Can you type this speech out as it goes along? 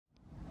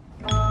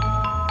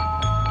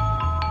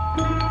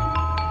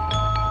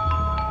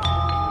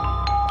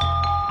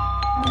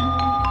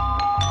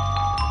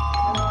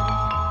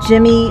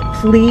Jimmy,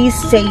 please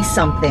say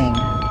something.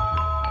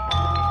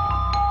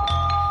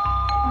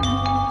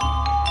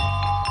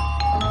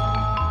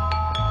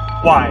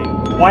 Why?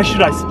 Why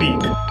should I speak?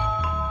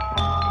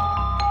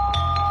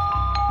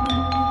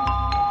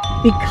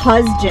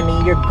 Because,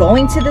 Jimmy, you're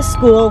going to the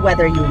school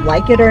whether you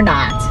like it or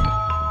not.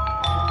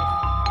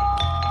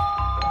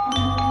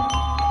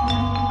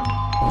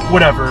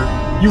 Whatever.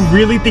 You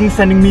really think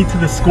sending me to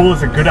the school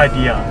is a good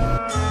idea?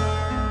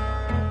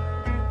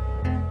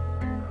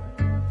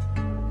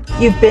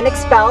 You've been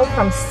expelled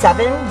from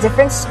 7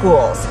 different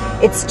schools.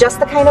 It's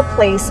just the kind of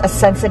place a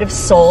sensitive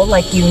soul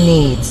like you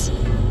needs.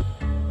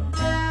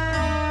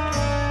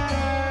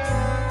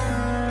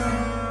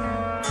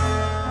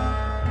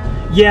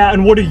 Yeah,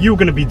 and what are you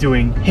gonna be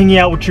doing? Hanging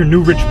out with your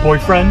new rich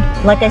boyfriend?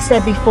 Like I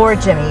said before,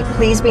 Jimmy,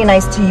 please be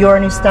nice to your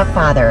new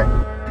stepfather.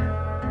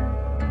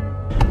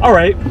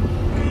 Alright.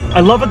 I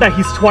love it that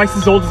he's twice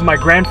as old as my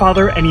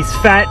grandfather and he's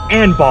fat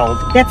and bald.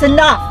 That's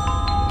enough!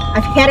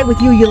 I've had it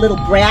with you, you little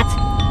brat.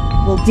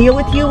 We'll deal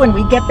with you when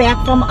we get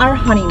back from our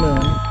honeymoon.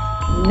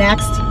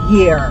 Next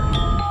year.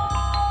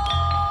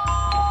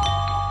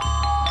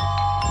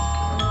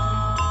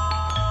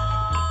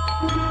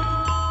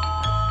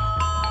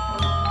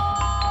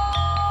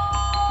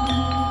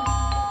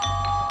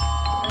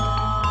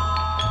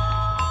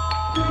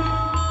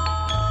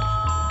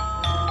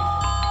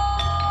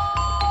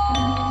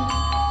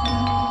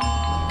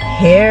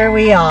 Here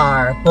we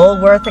are,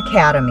 Bulworth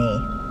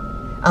Academy.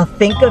 I'll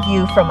think of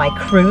you from my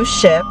cruise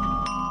ship.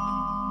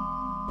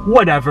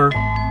 Whatever.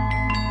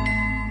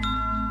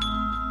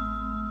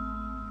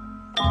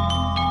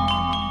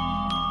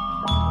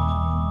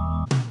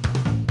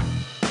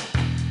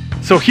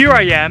 So here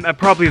I am at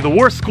probably the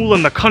worst school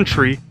in the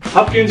country.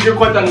 Hopkins, you're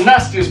quite the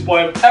nastiest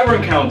boy I've ever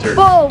encountered.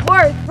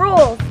 Bulworth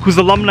rules! Whose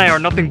alumni are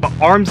nothing but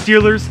arms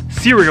dealers,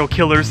 serial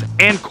killers,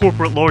 and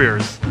corporate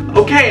lawyers.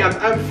 Okay,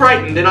 I'm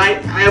frightened and I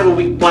have a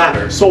weak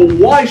bladder. So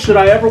why should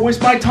I ever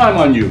waste my time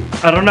on you?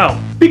 I don't know.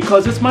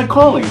 Because it's my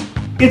calling.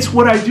 It's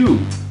what I do.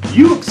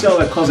 You excel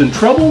at causing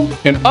trouble,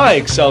 and I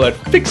excel at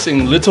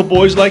fixing little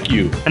boys like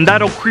you. And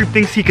that old creep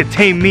thinks he could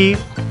tame me?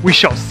 We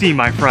shall see,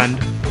 my friend.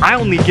 I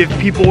only give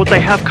people what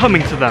they have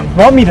coming to them.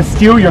 Want me to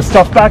steal your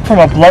stuff back from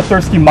a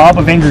bloodthirsty mob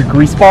of angry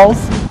greaseballs?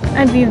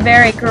 I'd be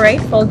very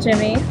grateful,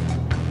 Jimmy.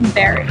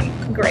 Very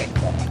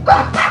grateful.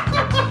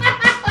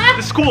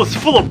 The school is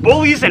full of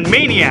bullies and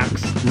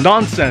maniacs.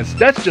 Nonsense,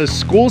 that's just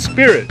school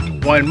spirit.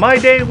 Why, in my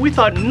day, we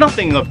thought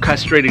nothing of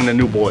castrating the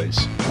new boys.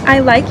 I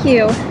like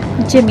you,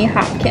 Jimmy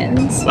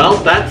Hopkins. Well,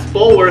 that's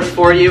Bulworth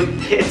for you.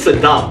 It's a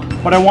dump.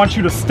 But I want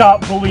you to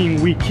stop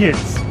bullying weak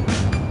kids.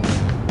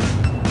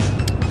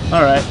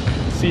 Alright,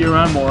 see you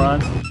around,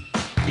 moron.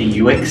 Do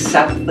you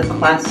accept the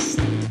quest?